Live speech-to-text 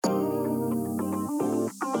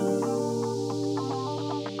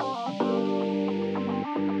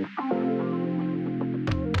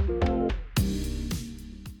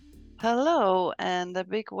Hello, and a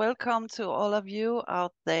big welcome to all of you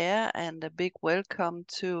out there, and a big welcome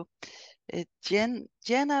to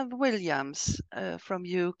Jenna Williams from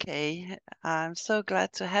UK. I'm so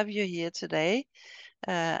glad to have you here today,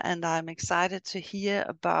 and I'm excited to hear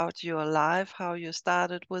about your life, how you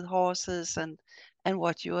started with horses, and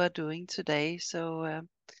what you are doing today. So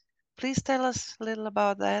please tell us a little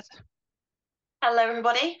about that. Hello,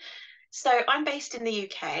 everybody. So I'm based in the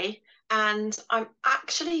UK and I'm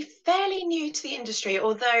actually fairly new to the industry,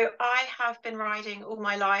 although I have been riding all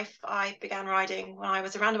my life. I began riding when I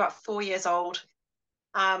was around about 4 years old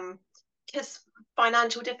because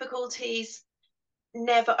financial difficulties,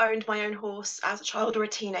 never owned my own horse as a child or a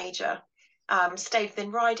teenager. Stayed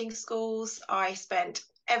within riding schools. I spent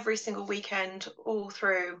every single weekend all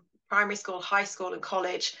through primary school, high school, and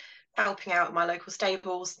college helping out at my local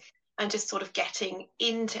stables and just sort of getting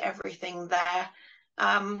into everything there.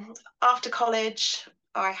 After college,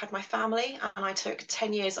 I had my family and I took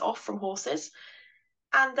 10 years off from horses.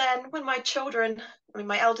 And then when my children, I mean,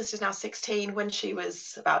 my eldest is now 16, when she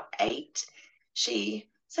was about 8, she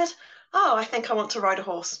said, "Oh, I think I want to ride a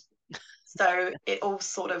horse." So it all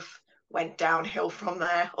sort of went downhill from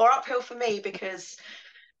there, or uphill for me, because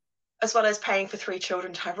as well as paying for 3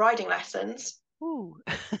 children to have riding lessons, Ooh.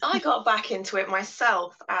 I got back into it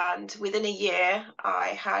myself. And within a year, I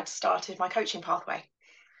had started my coaching pathway.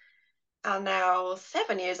 And now,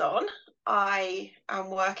 7 years on, I am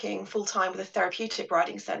working full time with a therapeutic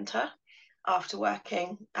riding centre. After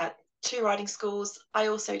working at 2 riding schools, I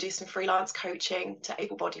also do some freelance coaching to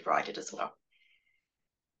able bodied riders as well.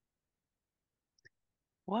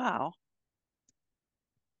 Wow.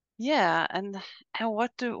 Yeah, and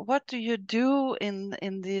what do you do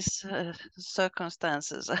in these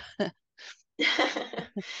circumstances?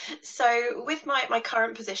 So, with my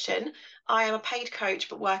current position, I am a paid coach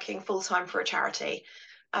but working full time for a charity.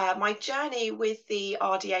 My journey with the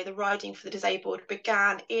RDA, the Riding for the Disabled,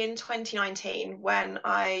 began in 2019 when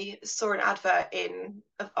I saw an advert in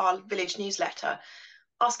our village newsletter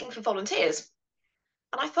asking for volunteers.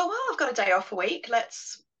 And I thought, well, I've got a day off a week.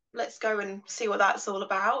 Let's go and see what that's all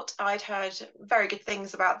about. I'd heard very good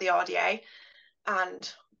things about the RDA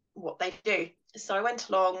and what they do. So I went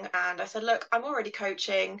along and I said, look, I'm already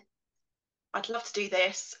coaching. I'd love to do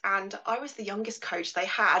this. And I was the youngest coach they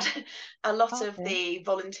had. A lot of Okay. the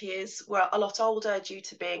volunteers were a lot older due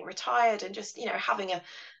to being retired and just, having a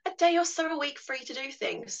day or so a week free to do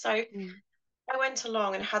things. So Mm. I went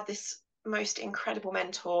along and had this most incredible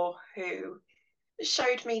mentor who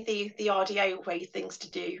showed me the RDA way things to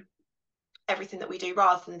do everything that we do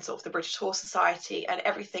rather than sort of the British Horse Society and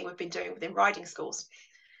everything we've been doing within riding schools.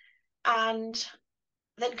 And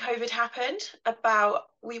then COVID happened.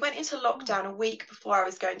 We went into Oh, lockdown a week before I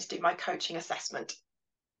was going to do my coaching assessment,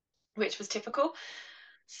 which was typical.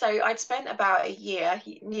 So I'd spent about a year,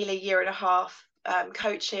 nearly a year and a half,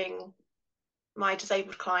 coaching my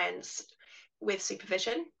disabled clients with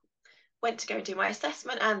supervision. Went to go and do my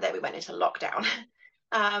assessment, and then we went into lockdown.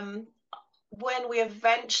 um, when we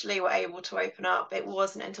eventually were able to open up, it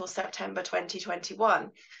wasn't until September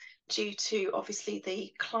 2021, due to obviously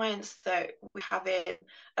the clients that we have in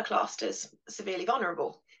are classed as severely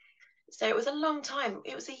vulnerable. So it was a long time.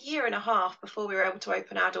 It was a year and a half before we were able to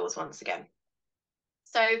open our doors once again.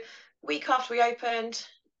 So, week after we opened,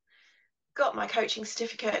 got my coaching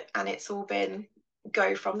certificate, and it's all been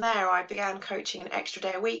go from there. I began coaching an extra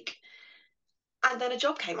day a week, and then a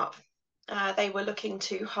job came up. They were looking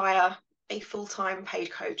to hire a full-time paid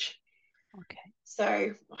coach. okay.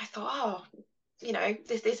 So I thought, oh,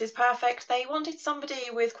 this is perfect. They wanted somebody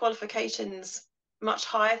with qualifications much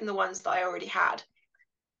higher than the ones that I already had.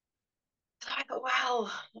 So I thought,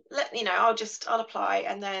 well, I'll apply.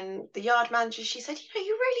 And then the yard manager, she said,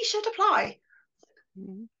 you really should apply.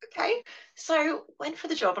 Mhm. Okay. So went for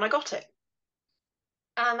the job and I got it.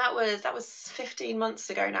 And that was 15 months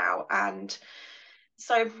ago now. And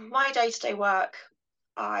so my day-to-day work,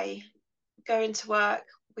 I go into work,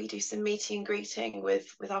 we do some meeting and greeting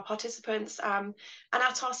with our participants. And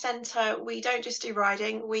at our centre, we don't just do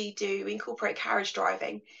riding, we do incorporate carriage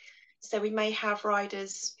driving. So we may have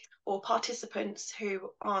riders or participants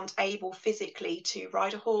who aren't able physically to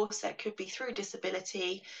ride a horse. That could be through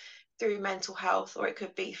disability, through mental health, or it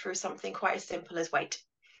could be through something quite as simple as weight.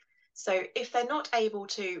 So if they're not able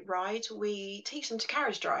to ride, we teach them to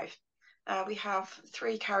carriage drive. We have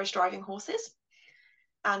 3 carriage driving horses,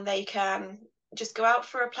 and they can just go out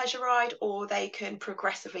for a pleasure ride or they can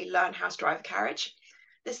progressively learn how to drive a carriage.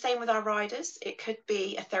 The same with our riders. It could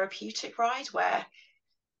be a therapeutic ride where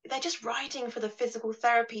they're just riding for the physical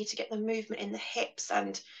therapy to get the movement in the hips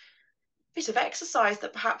and a bit of exercise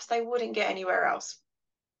that perhaps they wouldn't get anywhere else.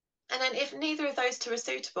 And then if neither of those two are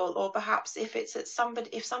suitable, or perhaps if somebody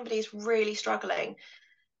is really struggling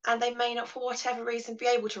and they may not for whatever reason be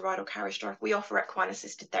able to ride or carriage drive, we offer equine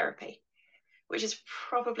assisted therapy, which is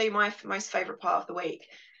probably my most favourite part of the week.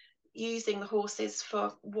 Using the horses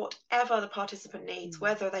for whatever the participant needs,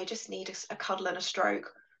 whether they just need a cuddle and a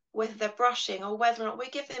stroke, whether they're brushing, or whether or not we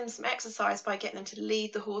give them some exercise by getting them to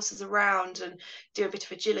lead the horses around and do a bit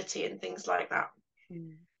of agility and things like that.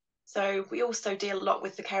 So we also deal a lot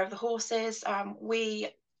with the care of the horses. We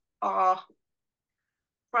are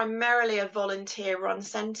primarily a volunteer-run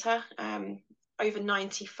centre. Over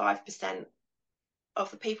 95% of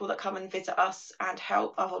the people that come and visit us and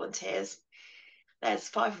help are volunteers. There's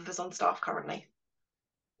 5 of us on staff currently,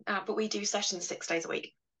 but we do sessions 6 days a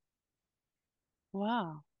week.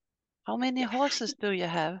 Wow. How many horses do you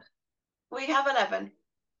have? We have 11.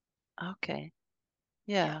 Okay.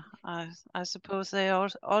 Yeah, I suppose they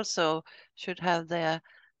also should have their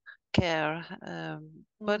care.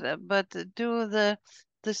 But do the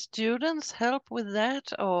students help with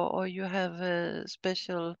that, or you have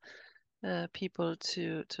special people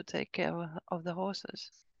to take care of the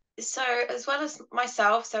horses? So as well as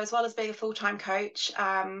myself, so as well as being a full-time coach,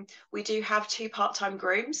 we do have 2 part-time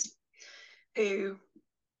grooms who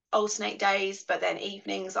alternate days, but then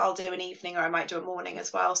evenings I'll do an evening or I might do a morning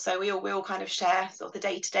as well. So we all kind of share sort of the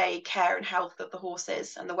day-to-day care and health of the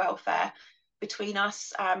horses and the welfare between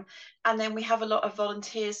us. And then we have a lot of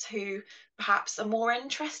volunteers who perhaps are more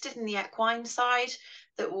interested in the equine side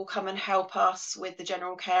that will come and help us with the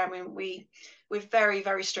general care. I mean, we're very,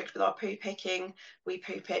 very strict with our poo picking. We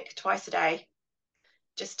poo pick twice a day,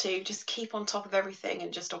 just to keep on top of everything,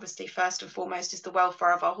 and just obviously first and foremost is the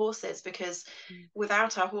welfare of our horses, because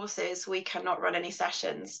without our horses we cannot run any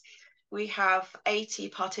sessions. We have 80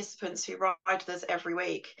 participants who ride with us every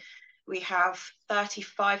week. We have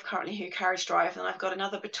 35 currently who carriage drive, and I've got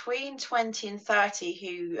another between 20 and 30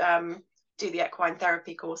 who do the equine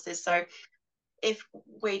therapy courses. So if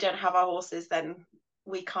we don't have our horses, then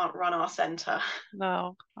we can't run our centre.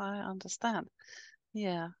 No, I understand.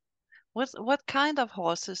 Yeah. What kind of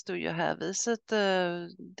horses do you have? Is it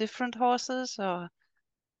different horses or?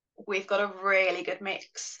 We've got a really good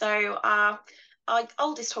mix. So our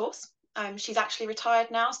oldest horse, she's actually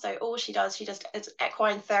retired now. So all she does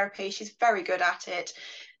equine therapy. She's very good at it.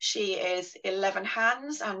 She is 11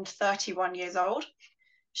 hands and 31 years old.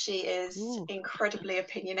 She is Ooh. incredibly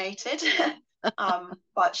opinionated,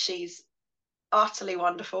 but she's utterly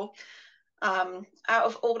wonderful. Out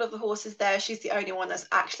of all of the horses there, she's the only one that's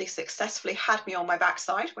actually successfully had me on my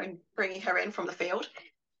backside when bringing her in from the field,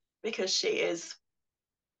 because she is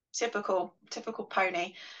typical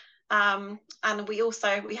pony. And we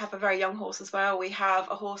have a very young horse as well. We have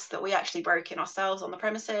a horse that we actually broke in ourselves on the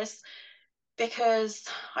premises, because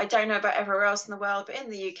I don't know about everywhere else in the world, but in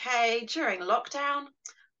the UK during lockdown,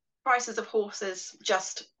 prices of horses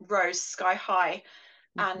just rose sky high.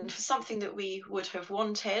 And for something that we would have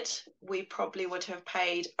wanted, we probably would have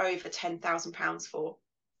paid over £10,000 for.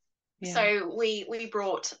 Yeah. So we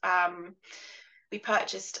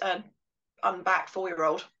purchased an unbacked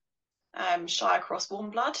 4-year-old Shire Cross Warm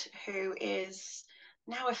Blood, who is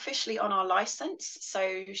now officially on our license.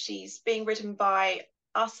 So she's being ridden by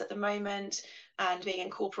us at the moment and being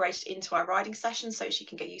incorporated into our riding sessions so she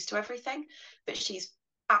can get used to everything. But she's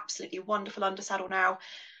absolutely wonderful under saddle now.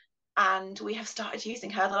 And we have started using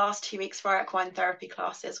her the last 2 weeks for our equine therapy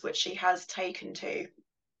classes, which she has taken to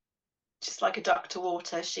just like a duck to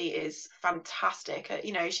water. She is fantastic.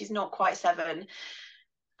 You know, she's not quite 7,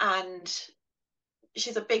 and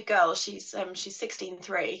she's a big girl. She's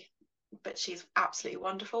 16.3, but she's absolutely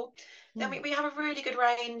wonderful. Then we have a really good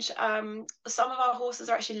range. Some of our horses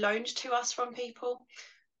are actually loaned to us from people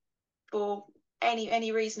for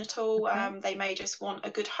any reason at all. Okay. They may just want a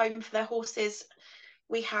good home for their horses.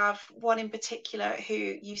 We have one in particular who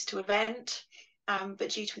used to event, but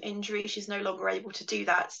due to an injury, she's no longer able to do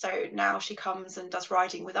that. So now she comes and does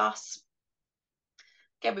riding with us.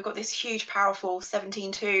 Again, we've got this huge, powerful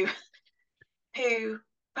 17.2 who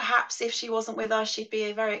perhaps if she wasn't with us, she'd be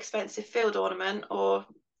a very expensive field ornament, or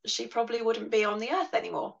she probably wouldn't be on the earth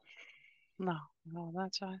anymore. No,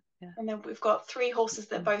 that's right. Yeah. And then we've got 3 horses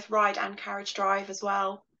that both ride and carriage drive as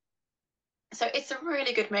well. So it's a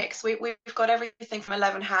really good mix. We've got everything from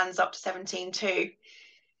 11 hands up to 17.2,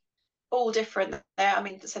 all different there. I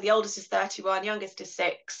mean, so the oldest is 31, youngest is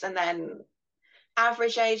 6, and then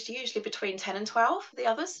average age usually between 10 and 12, the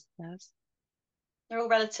others. Yes. They're all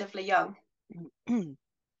relatively young. You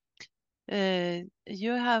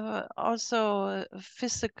have also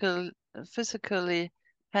physically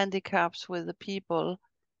handicaps with the people.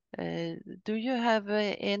 Uh, do you have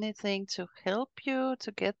anything to help you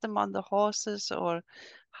to get them on the horses, or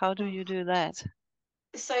how do Mm. you do that?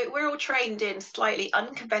 So we're all trained in slightly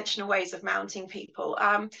unconventional ways of mounting people.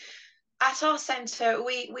 At our centre,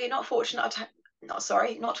 we're not fortunate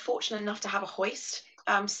not fortunate enough to have a hoist.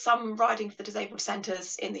 Some riding for the disabled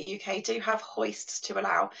centres in the UK do have hoists to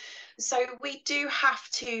allow. So we do have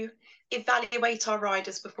to evaluate our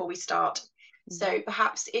riders before we start. Mm-hmm. So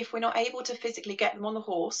perhaps if we're not able to physically get them on the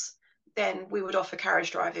horse, then we would offer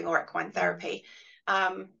carriage driving or equine Mm. therapy.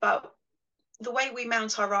 But the way we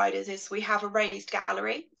mount our riders is we have a raised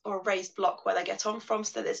gallery or a raised block where they get on from.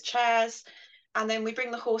 So there's chairs, and then we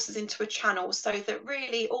bring the horses into a channel so that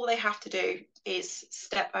really all they have to do is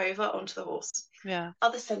step over onto the horse. Yeah.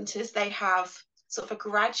 Other centres, they have sort of a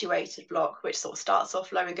graduated block, which sort of starts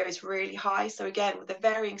off low and goes really high. So again, with the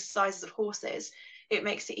varying sizes of horses, it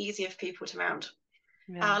makes it easier for people to mount.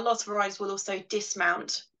 Yeah. A lot of riders will also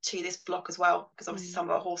dismount to this block as well, because obviously Mm. some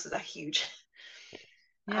of our horses are huge.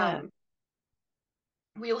 Yeah. Um,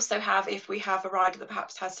 we also have, if we have a rider that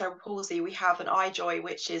perhaps has cerebral palsy, we have an iJoy,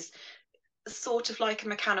 which is sort of like a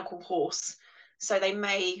mechanical horse. So they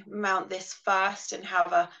may mount this first and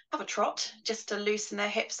have a trot just to loosen their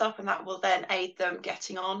hips up, and that will then aid them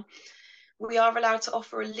getting on. We are allowed to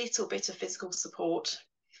offer a little bit of physical support,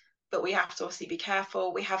 but we have to obviously be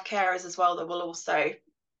careful. We have carers as well that will also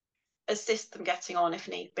assist them getting on if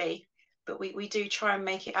need be. But we do try and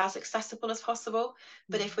make it as accessible as possible.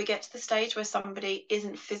 But if Mm. we get to the stage where somebody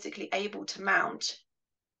isn't physically able to mount,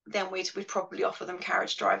 then we'd probably offer them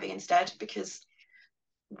carriage driving instead, because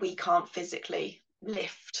we can't physically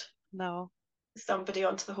lift No. somebody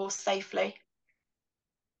onto the horse safely.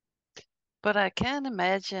 But I can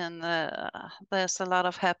imagine there's a lot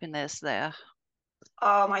of happiness there.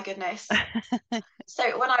 Oh my goodness.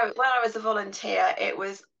 So when I was a volunteer, it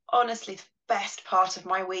was honestly the best part of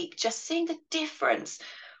my week, just seeing the difference,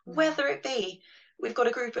 Mm. whether it be we've got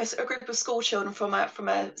a group of school children from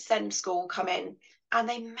a SEND school come in, and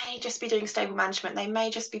they may just be doing stable management, they may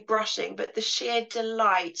just be brushing, but the sheer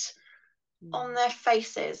delight on Mm. their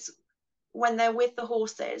faces when they're with the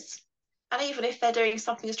horses. And even if they're doing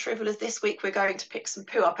something as trivial as this week, we're going to pick some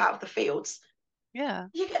poo up out of the fields. Yeah.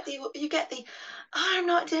 You get the I'm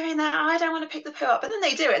not doing that. I don't want to pick the poo up. But then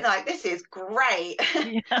they do it and they're like, this is great.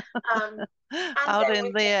 Yeah. um, and Out then in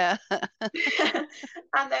with the air.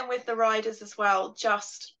 and then with the riders as well,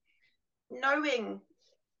 just knowing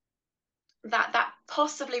that that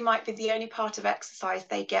possibly might be the only part of exercise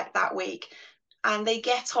they get that week, and they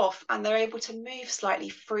get off and they're able to move slightly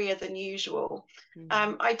freer than usual.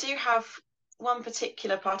 Mm. I do have one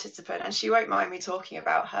particular participant, and she won't mind me talking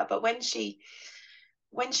about her, but when she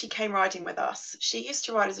came riding with us, she used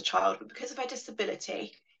to ride as a child, but because of her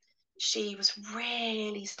disability, she was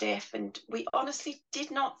really stiff, and we honestly did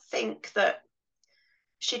not think that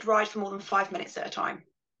she'd ride for more than 5 minutes at a time,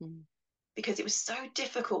 Mm. because it was so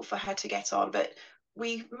difficult for her to get on. But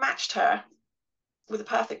we matched her with a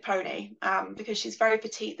perfect pony, because she's very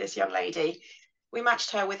petite, this young lady. We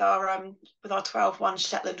matched her with our 12-1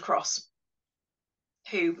 Shetland Cross,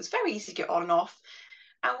 who was very easy to get on and off.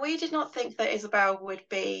 And we did not think that Isabel would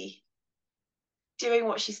be doing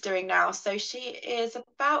what she's doing now. So she is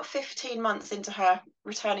about 15 months into her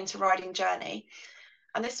returning to riding journey.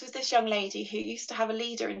 And this was this young lady who used to have a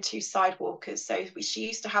leader and two sidewalkers. So she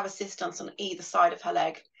used to have assistance on either side of her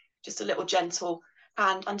leg, just a little gentle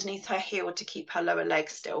hand underneath her heel to keep her lower leg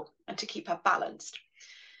still and to keep her balanced.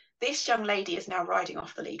 This young lady is now riding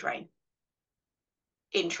off the lead rein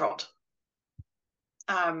in trot.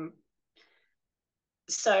 Um,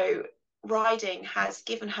 so riding has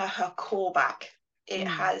given her her core back. It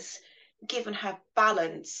Mm. has given her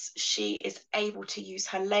balance. She is able to use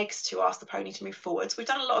her legs to ask the pony to move forwards. We've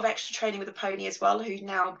done a lot of extra training with the pony as well, who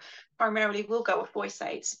now primarily will go with voice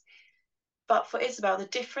aids. But for Isabel, the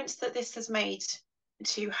difference that this has made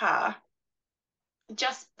to her,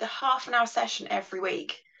 just the half an hour session every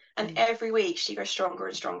week, and Mm. every week she goes stronger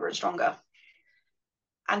and stronger and stronger.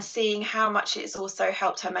 And seeing how much it's also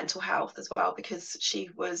helped her mental health as well, because she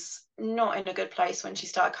was not in a good place when she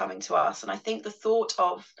started coming to us. And I think the thought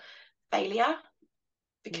of failure,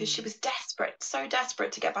 because she Mm. was desperate, so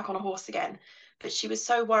desperate to get back on a horse again, but she was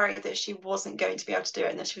so worried that she wasn't going to be able to do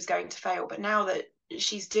it and that she was going to fail. But now that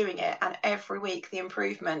she's doing it, and every week the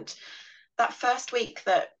improvement, that first week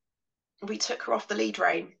that we took her off the lead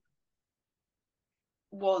rein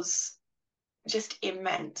was just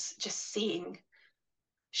immense, just seeing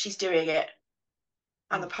she's doing it,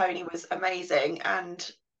 and the Mm. pony was amazing.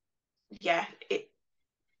 And yeah,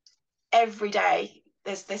 every day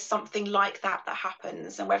there's something like that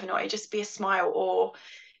happens, and whether or not it just be a smile, or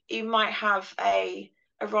you might have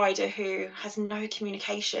a rider who has no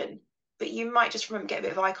communication, but you might just remember get a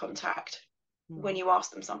bit of eye contact when you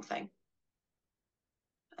ask them something.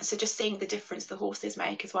 So just seeing the difference the horses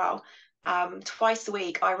make as well. Twice a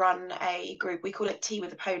week, I run a group. We call it Tea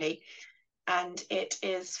with a Pony, and it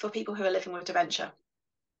is for people who are living with dementia.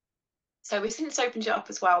 So we've since opened it up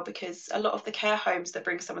as well, because a lot of the care homes that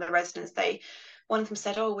bring some of the residents, one of them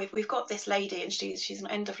said, "Oh, we've got this lady, and she's an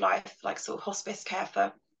end of life, like sort of hospice care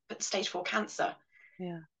for stage 4 cancer.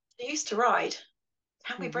 Yeah. She used to ride.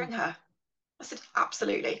 Can we bring her?" I said,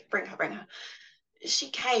 "Absolutely, bring her, bring her." She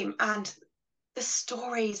came, and the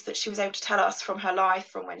stories that she was able to tell us from her life,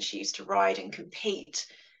 from when she used to ride and compete,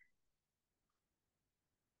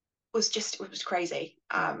 it was crazy.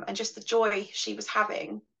 And just the joy she was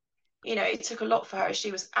having, it took a lot for her.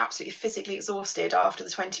 She was absolutely physically exhausted after the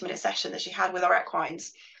 20-minute session that she had with our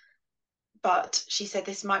equines. But she said,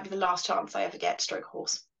 "This might be the last chance I ever get to stroke a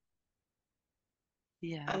horse."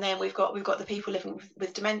 Yeah. And then we've got the people living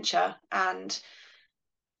with dementia, and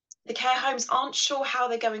the care homes aren't sure how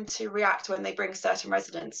they're going to react when they bring certain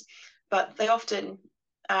residents, but they often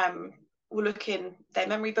will look in their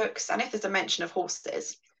memory books, and if there's a mention of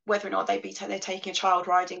horses, whether or not they're taking a child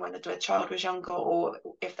riding when the child was younger, or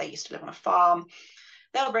if they used to live on a farm,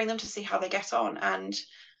 they'll bring them to see how they get on. And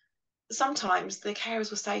sometimes the carers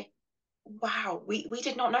will say, "Wow, we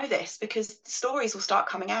did not know this," because the stories will start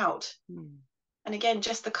coming out. And again,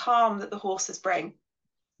 just the calm that the horses bring.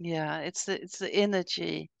 Yeah, it's the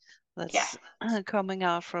energy Yeah. that's coming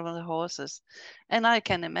out from the horses, and I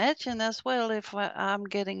can imagine as well if I'm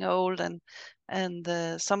getting old and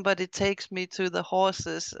somebody takes me to the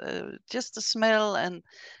horses, just the smell and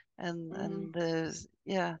the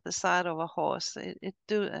sight of a horse, it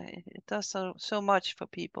does so much for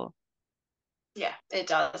people. Yeah, it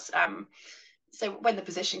does. So when the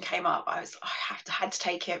position came up, I had to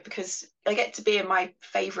take it, because I get to be in my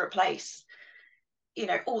favorite place,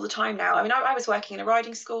 all the time now. I mean, I was working in a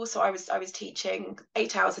riding school, so I was teaching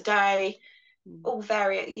 8 hours a day, all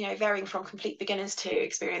varying from complete beginners to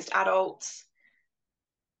experienced adults.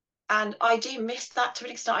 And I do miss that to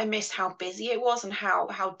an extent. I miss how busy it was and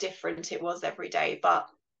how different it was every day. But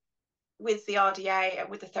with the RDA and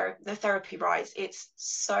with the therapy rides, it's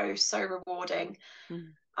so rewarding.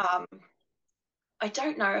 Um, I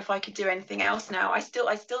don't know if I could do anything else now. I still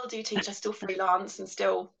do teach. I still freelance and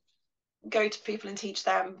still go to people and teach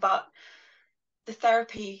them. But the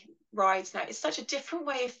therapy rides now, it's such a different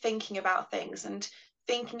way of thinking about things, and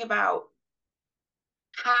thinking about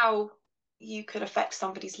how you could affect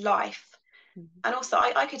somebody's life. And also,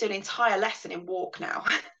 I could do an entire lesson in walk now.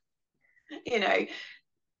 you know,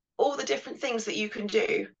 all the different things that you can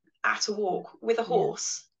do at a walk with a Yeah.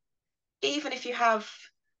 horse, even if you have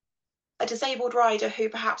a disabled rider who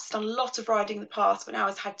perhaps has done a lot of riding in the past, but now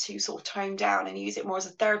has had to sort of tone down and use it more as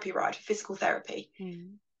a therapy ride for physical therapy.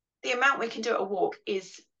 The amount we can do at a walk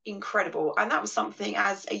is incredible. And that was something,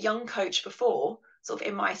 as a young coach before, sort of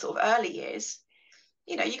in my sort of early years,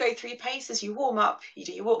 you go through your paces, you warm up, you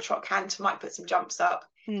do your walk, trot, canter, might put some jumps up,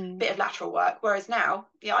 bit of lateral work. Whereas now,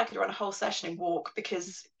 I could run a whole session in walk,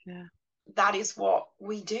 because that is what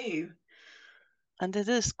we do. And it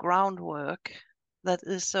is groundwork that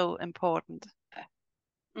is so important.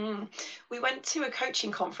 We went to a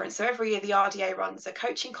coaching conference. So every year the RDA runs a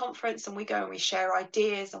coaching conference, and we go and we share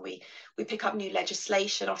ideas, and we pick up new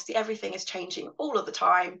legislation. Obviously, everything is changing all of the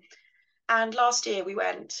time. And last year we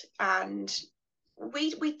went, and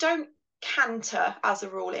we don't canter as a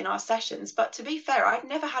rule in our sessions. But to be fair, I've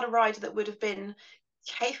never had a rider that would have been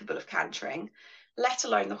capable of cantering, let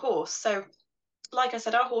alone the horse. So like I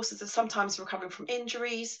said, our horses are sometimes recovering from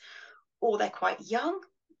injuries, or they're quite young.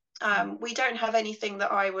 We don't have anything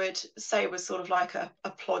that I would say was sort of like a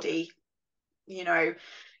ploddy,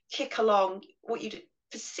 kick along, what you'd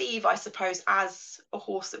perceive, I suppose, as a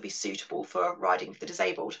horse that would be suitable for riding for the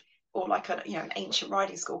disabled, or like an ancient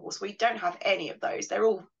riding school horse. We don't have any of those. They're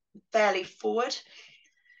all fairly forward.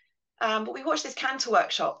 But we watched this canter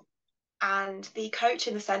workshop, and the coach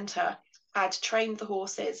in the centre had trained the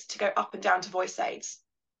horses to go up and down to voice aids,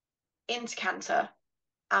 into canter,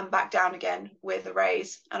 and back down again with a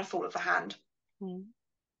raise and a fall of the hand.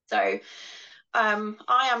 So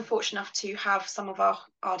I am fortunate enough to have some of our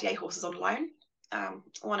RDA horses on loan,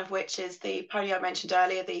 one of which is the pony I mentioned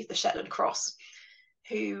earlier, the Shetland Cross,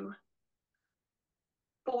 who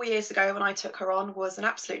 4 years ago when I took her on was an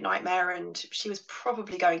absolute nightmare, and she was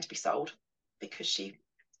probably going to be sold because she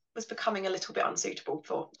was becoming a little bit unsuitable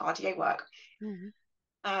for RDA work.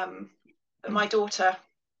 But my daughter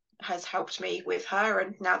has helped me with her,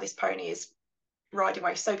 and now this pony is riding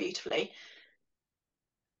away so beautifully.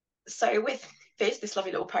 So with Fizz, this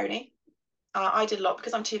lovely little pony, I did a lot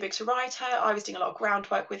because I'm too big to ride her. I was doing a lot of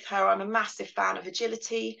groundwork with her. I'm a massive fan of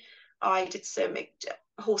agility. I did some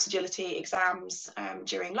horse agility exams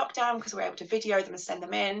during lockdown because we were able to video them and send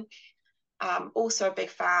them in. Also a big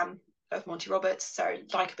fan of Monty Roberts, so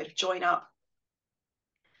like a bit of join up.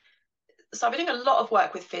 So I've been doing a lot of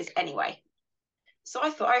work with Fizz anyway. So I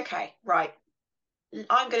thought, okay, right,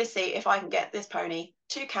 I'm going to see if I can get this pony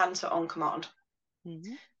to canter on command.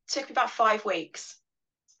 Mm-hmm. Took me about 5 weeks,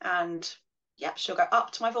 and yep, she'll go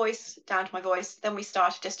up to my voice, down to my voice. Then we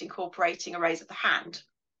started just incorporating a raise of the hand.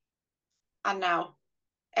 And now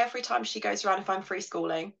every time she goes around, if I'm free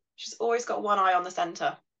schooling, she's always got one eye on the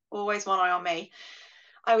centre, always one eye on me.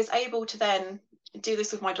 I was able to then do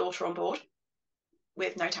this with my daughter on board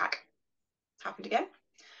with no tack. Happened again.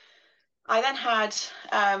 I then had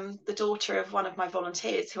the daughter of one of my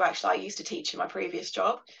volunteers who actually I used to teach in my previous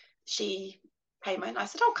job. She came in. I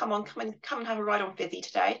said, oh, come and have a ride on Fizzy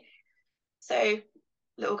today. So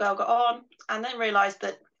little girl got on and then realised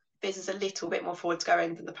that Fizz is a little bit more forwards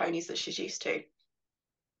going than the ponies that she's used to.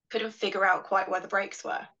 Couldn't figure out quite where the brakes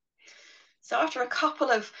were. So after a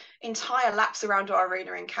couple of entire laps around our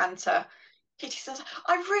arena in Canter, Kitty says,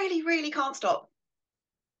 I really, really can't stop.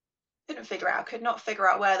 Could not figure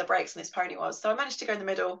out where the brakes on this pony was. So I managed to go in the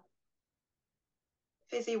middle.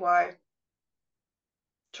 Fizzy, whoa.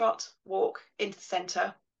 Trot, walk into the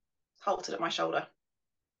centre, halted at my shoulder.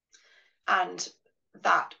 And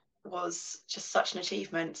that was just such an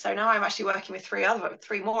achievement. So now I'm actually working with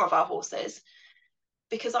three more of our horses,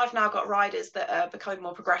 because I've now got riders that are becoming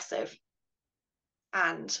more progressive.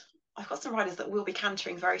 And I've got some riders that will be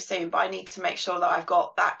cantering very soon, but I need to make sure that I've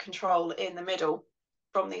got that control in the middle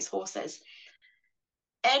from these horses.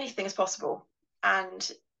 Anything is possible.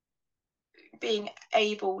 And being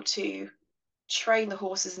able to train the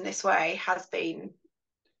horses in this way has been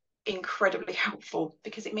incredibly helpful,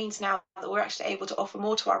 because it means now that we're actually able to offer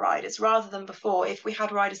more to our riders, rather than before, if we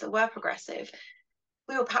had riders that were progressive,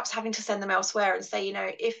 we were perhaps having to send them elsewhere and say, you know,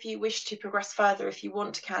 if you wish to progress further, if you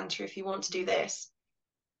want to canter, if you want to do this,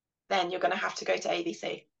 then you're going to have to go to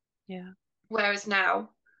ABC. Yeah. Whereas now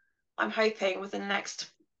I'm hoping within the next,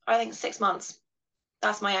 I think 6 months,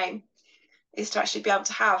 that's my aim, is to actually be able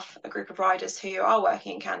to have a group of riders who are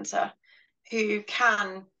working in canter, who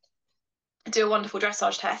can do a wonderful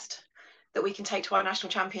dressage test that we can take to our national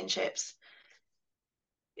championships.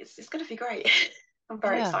 It's going to be great. I'm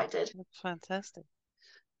very Yeah, excited. that's fantastic.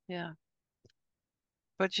 Yeah.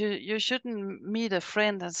 But you shouldn't meet a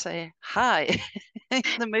friend and say hi in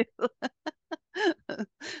the middle.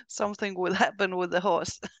 Something will happen with the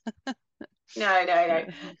horse. No, no, no.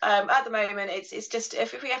 At the moment, it's just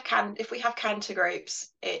if we have canter groups,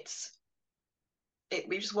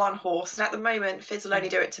 we just one horse, and at the moment, Fizz will only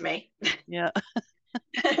do it to me. Yeah.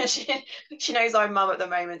 she knows I'm mum at the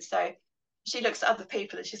moment, so she looks at other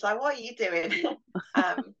people and she's like, "What are you doing?"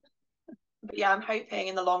 But yeah, I'm hoping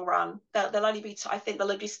in the long run there'll only be I think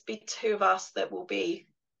there'll just be 2 of us that will be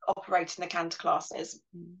operating the canter classes,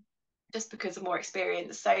 just because of more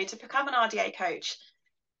experience. So to become an RDA coach,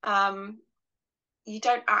 you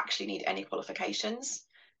don't actually need any qualifications,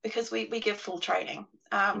 because we give full training.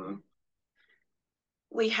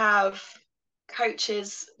 We have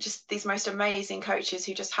coaches, just these most amazing coaches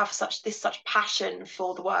who just have such passion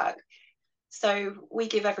for the work. So we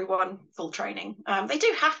give everyone full training. They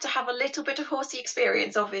do have to have a little bit of horsey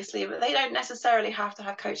experience, obviously, but they don't necessarily have to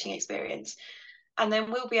have coaching experience. And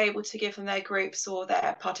then we'll be able to give them their groups or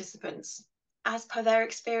their participants as per their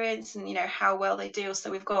experience and, you know, how well they do.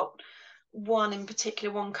 So we've got one in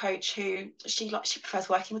particular, one coach who she prefers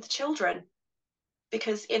working with the children,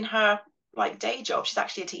 because in her day job, she's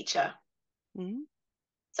actually a teacher. Mm-hmm.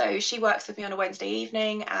 So she works with me on a Wednesday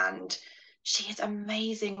evening, and she is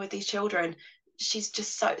amazing with these children. She's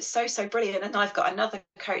just so brilliant. And I've got another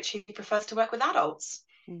coach who prefers to work with adults.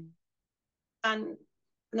 And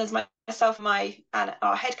there's myself and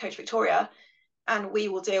our head coach Victoria, and we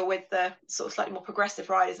will deal with the sort of slightly more progressive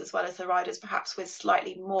riders, as well as the riders perhaps with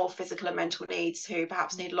slightly more physical and mental needs, who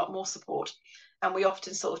perhaps need a lot more support. And we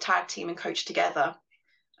often sort of tag team and coach together.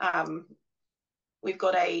 We've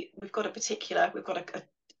got a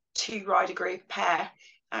 2 rider group pair.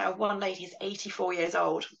 One lady is 84 years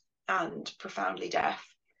old and profoundly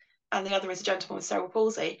deaf, and the other is a gentleman with cerebral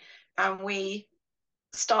palsy. And we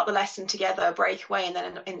start the lesson together, break away, and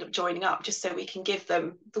then end up joining up, just so we can give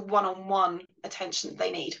them the one-on-one attention that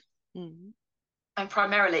they need. And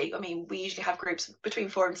primarily, I mean, we usually have groups between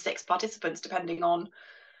 4 and 6 participants, depending on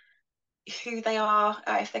who they are,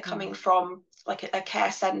 if they're coming from like a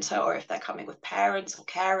care centre, or if they're coming with parents or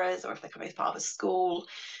carers, or if they're coming as part of a school.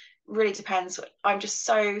 really depends. I'm just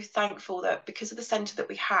so thankful that because of the centre that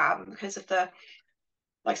we have, and because of the,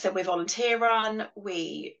 like I said, we're volunteer run,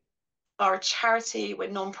 we are a charity, we're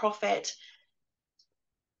non-profit.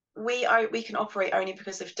 We can operate only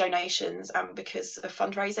because of donations and because of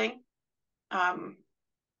fundraising. And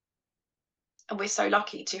we're so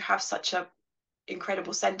lucky to have such a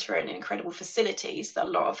incredible centre and incredible facilities that a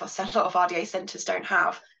lot of RDA centres don't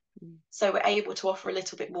have. So we're able to offer a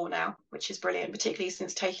little bit more now, which is brilliant, particularly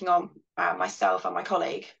since taking on myself and my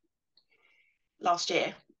colleague last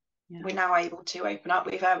year. Yeah. We're now able to open up.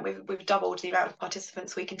 We've doubled the amount of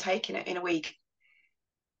participants we can take in a week,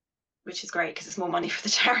 which is great because it's more money for the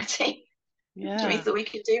charity. Which means Yeah. that we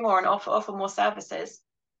can do more and offer more services.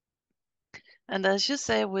 And as you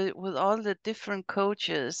say, with all the different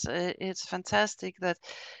coaches, it's fantastic that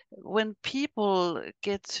when people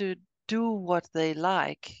get to do what they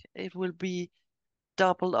like, it will be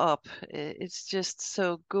double up. It's just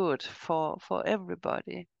so good for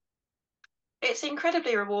everybody. It's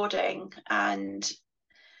incredibly rewarding, and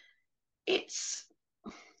it's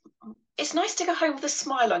nice to go home with a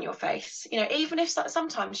smile on your face. You know, even if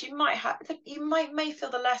sometimes you may feel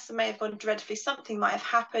the lesson may have gone dreadfully, something might have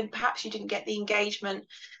happened, perhaps you didn't get the engagement,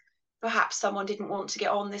 perhaps someone didn't want to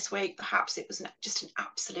get on this week, perhaps it was just an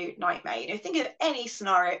absolute nightmare. You know, think of any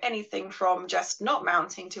scenario, anything from just not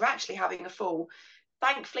mounting to actually having a fall.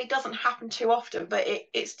 Thankfully doesn't happen too often, but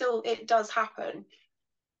it does happen.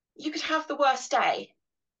 You could have the worst day,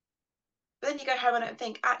 but then you go home and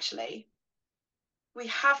think, actually, we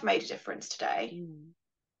have made a difference today.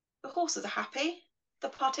 The horses are happy, the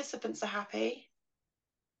participants are happy.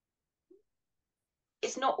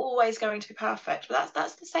 It's not always going to be perfect, but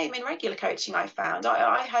that's the same in regular coaching. I found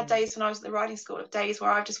I had days when I was at the riding school, of days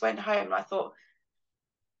where I just went home and I thought,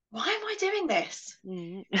 why am I doing this?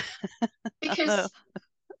 Because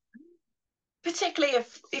particularly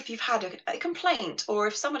if you've had a complaint, or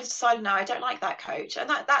if someone has decided, no, I don't like that coach, and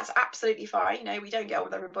that's absolutely fine. You know, we don't get on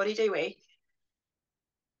with everybody, do we?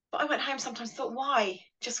 But I went home sometimes and thought, why?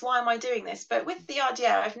 Just why am I doing this? But with the RDA,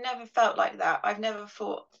 I've never felt like that. I've never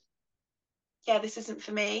thought, yeah, this isn't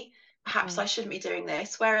for me. Perhaps I shouldn't be doing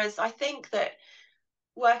this. Whereas I think that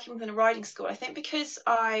working within a riding school, I think because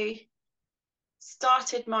I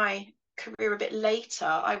started my career a bit later,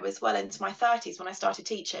 I was well into my 30s when I started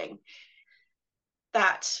teaching,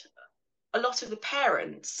 that a lot of the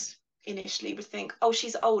parents initially would think, oh,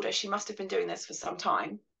 she's older, she must have been doing this for some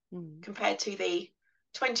time, compared to the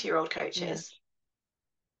 20-year-old coaches.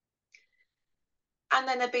 And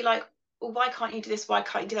then they'd be like, well, why can't you do this? Why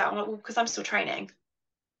can't you do that? I'm like, well, because I'm still training.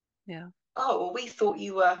 Yeah. Oh, well, we thought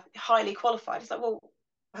you were highly qualified. It's like, well,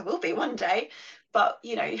 I will be one day, but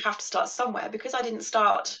you know, you have to start somewhere. Because I didn't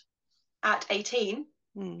start at 18,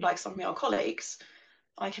 like some of my colleagues,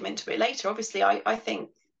 I came into it later. Obviously, I think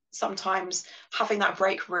sometimes having that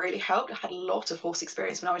break really helped. I had a lot of horse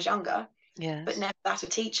experience when I was younger, but never that of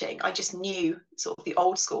teaching. I just knew sort of the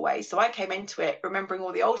old school ways. So I came into it remembering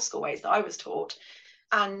all the old school ways that I was taught.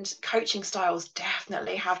 And coaching styles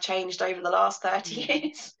definitely have changed over the last 30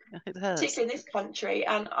 years, It has. particularly in this country.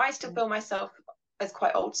 And I still feel myself as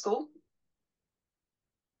quite old school.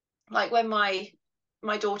 Like when my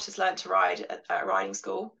daughters learned to ride at a riding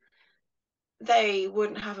school, they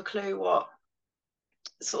wouldn't have a clue what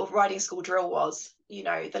sort of riding school drill was, you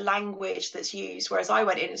know, the language that's used. Whereas I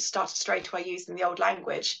went in and started straight away using the old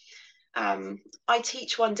language. I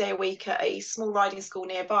teach one day a week at a small riding school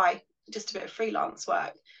nearby, just a bit of freelance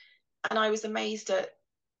work. And I was amazed at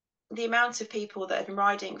the amount of people that had been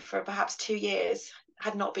riding for perhaps 2 years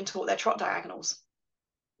had not been taught their trot diagonals.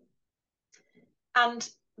 And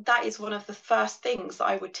that is one of the first things that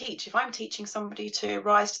I would teach. If I'm teaching somebody to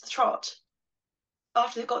rise to the trot,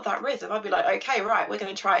 after they've got that rhythm, I'd be like, okay, right, we're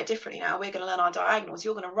going to try it differently now. We're going to learn our diagonals.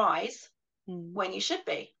 You're going to rise when you should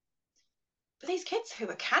be. But these kids who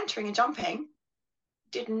were cantering and jumping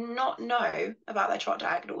did not know about their trot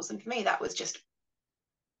diagonals. And for me, that was just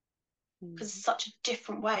because it's such a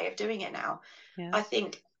different way of doing it now. I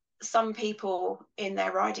think some people in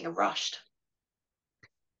their riding are rushed.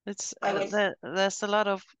 It's there's a lot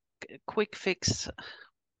of quick fix.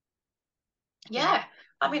 Yeah.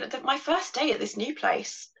 I mean, my first day at this new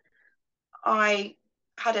place, I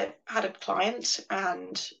had a client,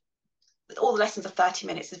 and all the lessons are 30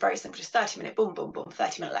 minutes. It's very simple, just 30-minute, boom, boom, boom,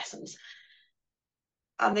 30-minute lessons.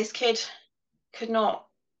 And this kid could not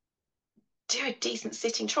do a decent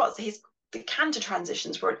sitting trot. So the canter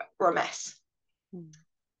transitions were a mess.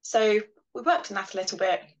 So we worked on that a little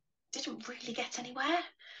bit, didn't really get anywhere.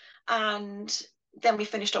 And then we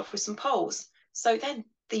finished off with some poles. So then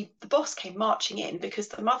the boss came marching in because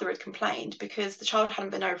the mother had complained because the child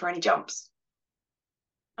hadn't been over any jumps.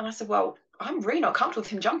 And I said, well, I'm really not comfortable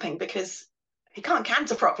with him jumping because he can't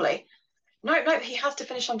canter properly. No, no, he has to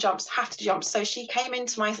finish on jumps, have to jump. So she came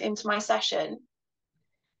into my session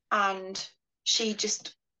and she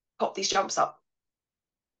just popped these jumps up,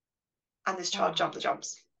 and this child Wow. jumped the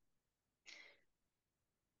jumps.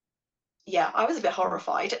 Yeah, I was a bit Mm.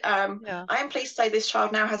 horrified. Yeah. I am pleased to say this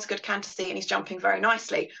child now has a good canter seat and he's jumping very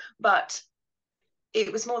nicely. But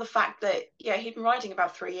it was more the fact that, yeah, he'd been riding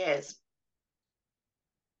about 3 years,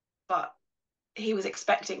 but he was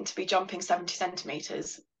expecting to be jumping 70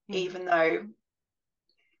 centimetres, Mm. even though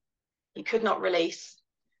he could not release.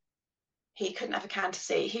 He couldn't have a canter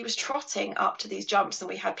seat. He was trotting up to these jumps, and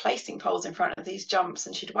we had placing poles in front of these jumps,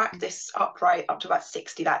 and she'd whacked Mm. this upright up to about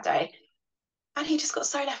 60 that day. And he just got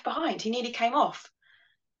so left behind. He nearly came off.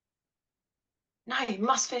 No, he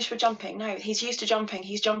must finish with jumping. No, he's used to jumping.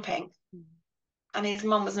 He's jumping. Mm. And his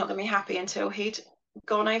mum was not going to be happy until he'd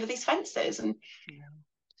gone over these fences. And Yeah.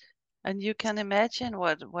 And you can imagine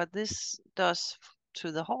what this does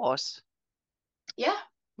to the horse. yeah,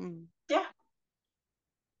 Mm. yeah.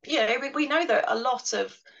 Yeah, we know that a lot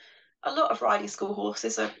of riding school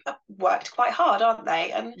horses are worked quite hard, aren't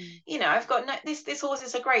they? And Mm. I've got this horse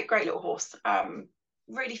is a great little horse.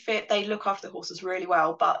 Really fit. They look after the horses really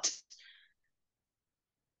well. But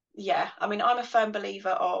yeah, I mean, I'm a firm believer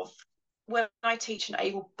of when I teach an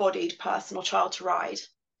able-bodied person or child to ride,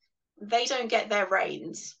 they don't get their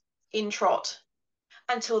reins in trot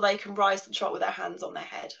until they can rise the trot with their hands on their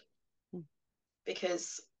head. Mm.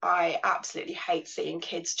 Because I absolutely hate seeing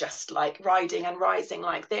kids just like riding and rising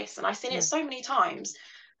like this. And I've seen it Yeah. so many times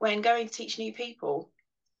when going to teach new people.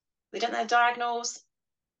 They don't know their diagonals.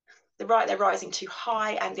 They're rising too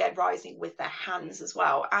high, and they're rising with their hands as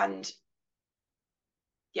well. And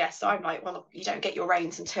yes, I'm like, well, you don't get your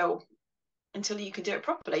reins until you can do it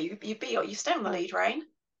properly. You stay on the Yeah. lead rein.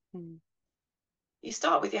 Mm. You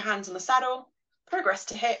start with your hands on the saddle, progress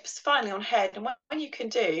to hips, finally on head. And when you can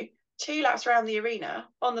do 2 laps around the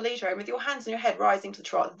arena on the lead rein with your hands on your head rising to the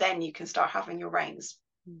trot, then you can start having your reins.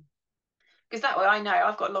 Mm. Because that way I know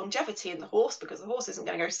I've got longevity in the horse, because the horse isn't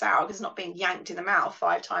going to go sour because it's not being yanked in the mouth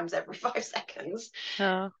 5 times every 5 seconds.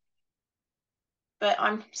 Yeah. But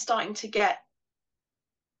I'm starting to get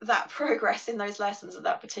that progress in those lessons at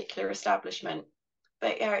that particular establishment.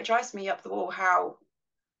 But yeah, it drives me up the wall how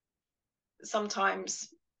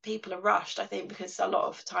sometimes people are rushed, I think, because a lot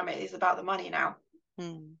of the time it is about the money now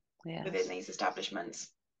Mm. within Yes. these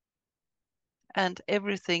establishments. And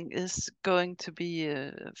everything is going to be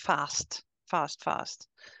fast, fast, fast.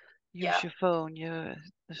 Use Yeah. your phone, your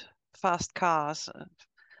fast cars,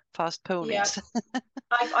 fast Yeah. ponies.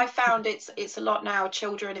 I found it's a lot now,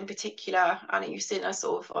 children in particular, and you've seen us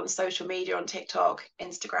sort of on social media, on TikTok,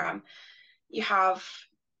 Instagram. You have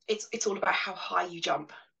it's all about how high you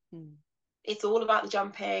jump. Mm. It's all about the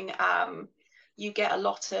jumping. You get a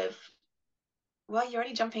lot of, well, you're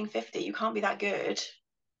only jumping 50, you can't be that good.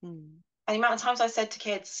 Mm. And the amount of times I said to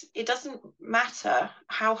kids, it doesn't matter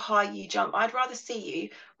how high you jump. I'd rather see you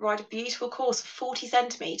ride a beautiful course of 40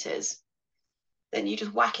 centimeters than you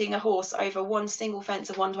just whacking a horse over one single fence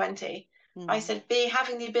of 120. I Mm. said,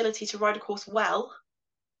 having the ability to ride a course well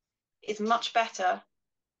is much better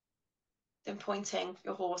than pointing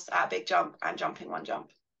your horse at a big jump and jumping one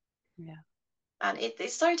jump. Yeah. And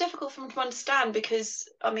it's so difficult for them to understand because,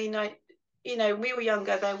 I mean, when we were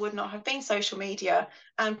younger, there would not have been social media.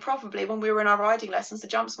 And probably when we were in our riding lessons, the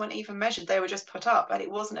jumps weren't even measured. They were just put up, and it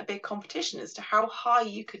wasn't a big competition as to how high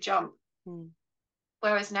you could jump. Mm.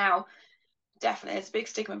 Whereas now, definitely there's a big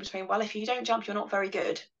stigma between, well, if you don't jump, you're not very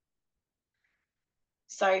good.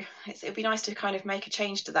 So it'd be nice to kind of make a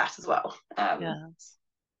change to that as well. Yes.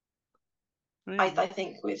 I Really.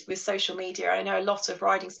 think with social media, I know a lot of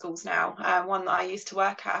riding schools now. One that I used to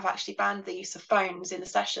work at have actually banned the use of phones in the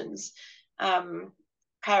sessions. Um,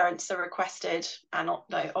 Parents are requested, and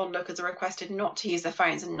onlookers are requested not to use their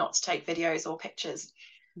phones and not to take videos or pictures.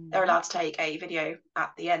 They're Mm. allowed to take a video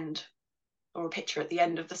at the end or a picture at the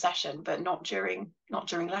end of the session, but not during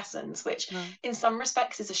lessons, which No. in some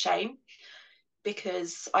respects is a shame,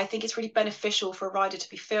 because I think it's really beneficial for a rider to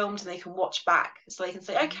be filmed and they can watch back, so they can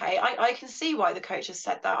say, Mm. okay, I can see why the coach has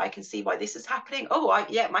said that. I can see why this is happening.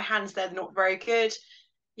 Yeah, my hands, they're not very good.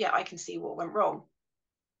 Yeah, I can see what went wrong.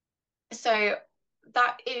 So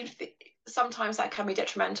that sometimes that can be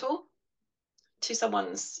detrimental to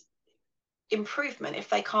someone's improvement if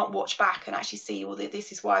they can't watch back and actually see, well,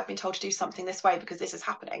 this is why I've been told to do something this way because this is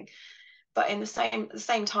happening. But in the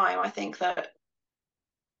same time, I think that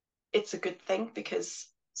it's a good thing, because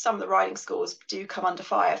some of the riding schools do come under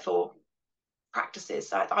fire for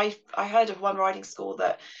practices. I heard of one riding school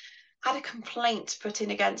that had a complaint put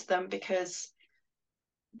in against them because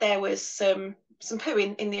there was some poo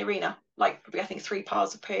in the arena, like probably I think 3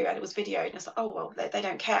 piles of poo, and it was videoed. And it's like, oh well, they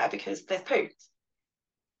don't care because there's poo.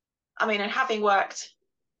 I mean, and having worked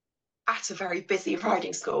at a very busy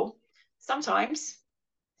riding school, sometimes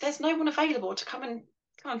there's no one available to come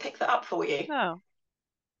and pick that up for you. No.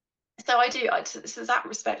 So so that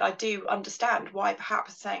respect, I do understand why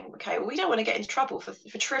perhaps saying, okay, well, we don't want to get into trouble for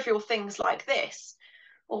trivial things like this.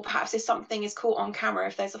 Or perhaps if something is caught on camera,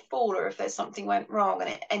 if there's a fall or if there's something went wrong and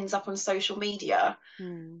it ends up on social media,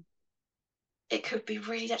 Mm. it could be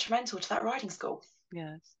really detrimental to that riding school.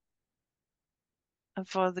 Yes. And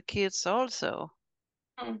for the kids also.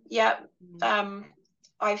 Yeah. Mm. Um,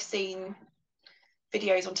 I've seen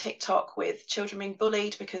videos on TikTok with children being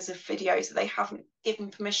bullied because of videos that they haven't given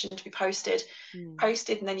permission to be Mm.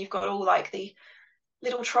 posted, and then you've got all like the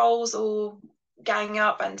little trolls all ganging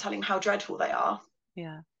up and telling how dreadful they are.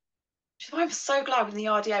 Yeah. I'm so glad in the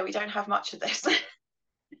RDA we don't have much of this.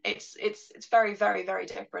 It's very, very, very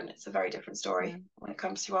different. It's a very different Yeah. story when it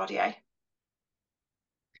comes to RDA.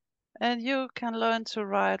 And you can learn to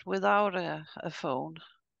ride without a phone.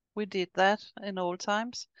 We did that in old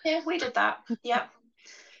times. Yeah, we did that. Yeah,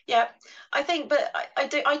 yeah. I think, but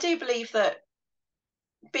I do believe that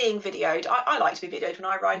being videoed, I like to be videoed when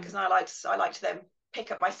I ride because Mm. I like to then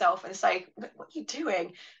pick up myself and say, what are you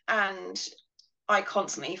doing? And I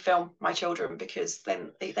constantly film my children because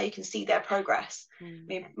then they can see their progress. I Mm.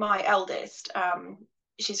 mean, my eldest,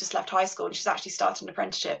 she's just left high school and she's actually started an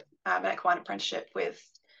apprenticeship, an equine apprenticeship with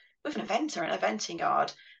an eventer, an eventing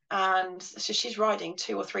yard. And so she's riding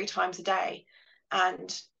 2 or 3 times a day.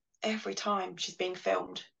 And every time she's being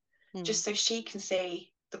filmed, Mm. just so she can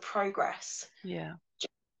see the progress. Yeah.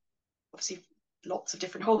 Obviously, lots of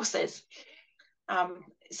different horses.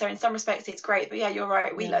 So in some respects it's great, but yeah, you're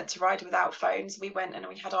right, we Yeah. learned to ride without phones. We went and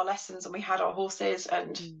we had our lessons and we had our horses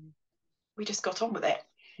and Mm. we just got on with it.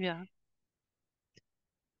 Yeah.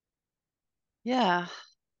 Yeah.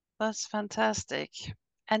 That's fantastic.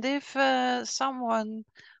 And if someone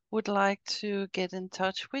would like to get in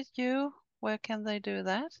touch with you, where can they do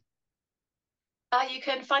that? You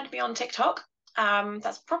can find me on TikTok.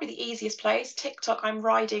 That's probably the easiest place. TikTok, I'm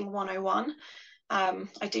riding 101.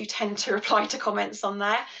 I do tend to reply to comments on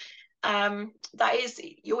there. That is,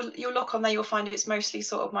 you'll look on there, you'll find it's mostly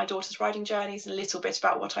sort of my daughter's riding journeys and a little bit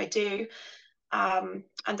about what I do. And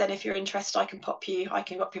then if you're interested, I can pop you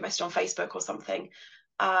a message on Facebook or something.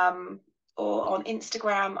 Um, or on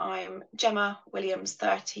Instagram, I'm Gemma Williams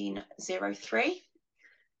 1303.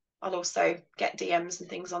 I'll also get DMs and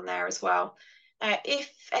things on there as well. If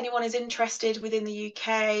anyone is interested within the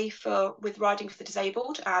UK with riding for the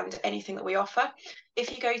disabled and anything that we offer, if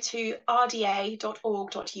you go to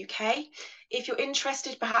rda.org.uk, if you're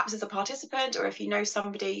interested perhaps as a participant or if you know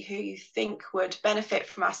somebody who you think would benefit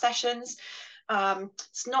from our sessions,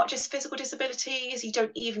 it's not just physical disabilities, you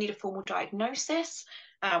don't even need a formal diagnosis.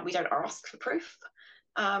 We don't ask for proof,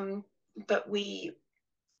 but we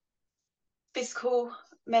physical,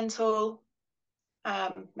 mental,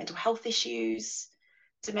 mental health issues,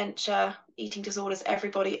 dementia, eating disorders,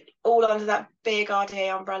 everybody, all under that big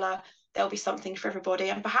RDA umbrella. There'll be something for everybody.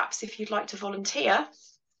 And perhaps if you'd like to volunteer,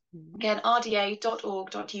 Mm. again,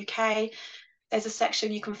 rda.org.uk, there's a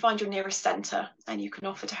section you can find your nearest centre and you can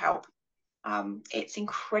offer to help. It's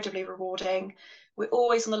incredibly rewarding. We're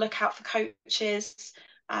always on the lookout for coaches.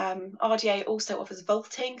 RDA also offers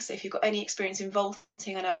vaulting. So if you've got any experience in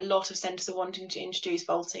vaulting, I know a lot of centres are wanting to introduce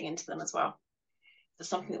vaulting into them as well. That's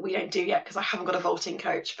something that we don't do yet because I haven't got a vaulting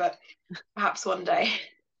coach, but perhaps one day.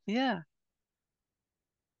 Yeah,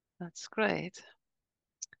 that's great.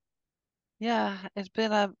 Yeah, it's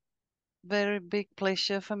been a very big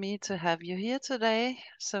pleasure for me to have you here today.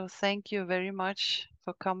 So thank you very much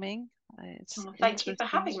for coming. It's Well, thank you for interesting,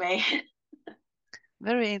 having me.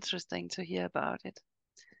 very interesting to hear about it.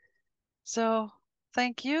 So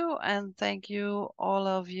thank you, and thank you all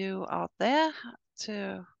of you out there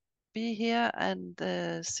to be here and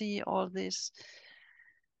see all these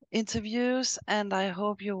interviews. And I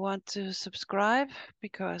hope you want to subscribe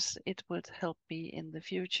because it would help me in the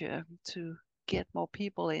future to get more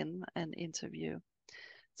people in and interview.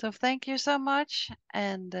 So thank you so much,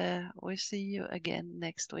 and we'll see you again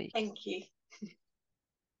next week. Thank you.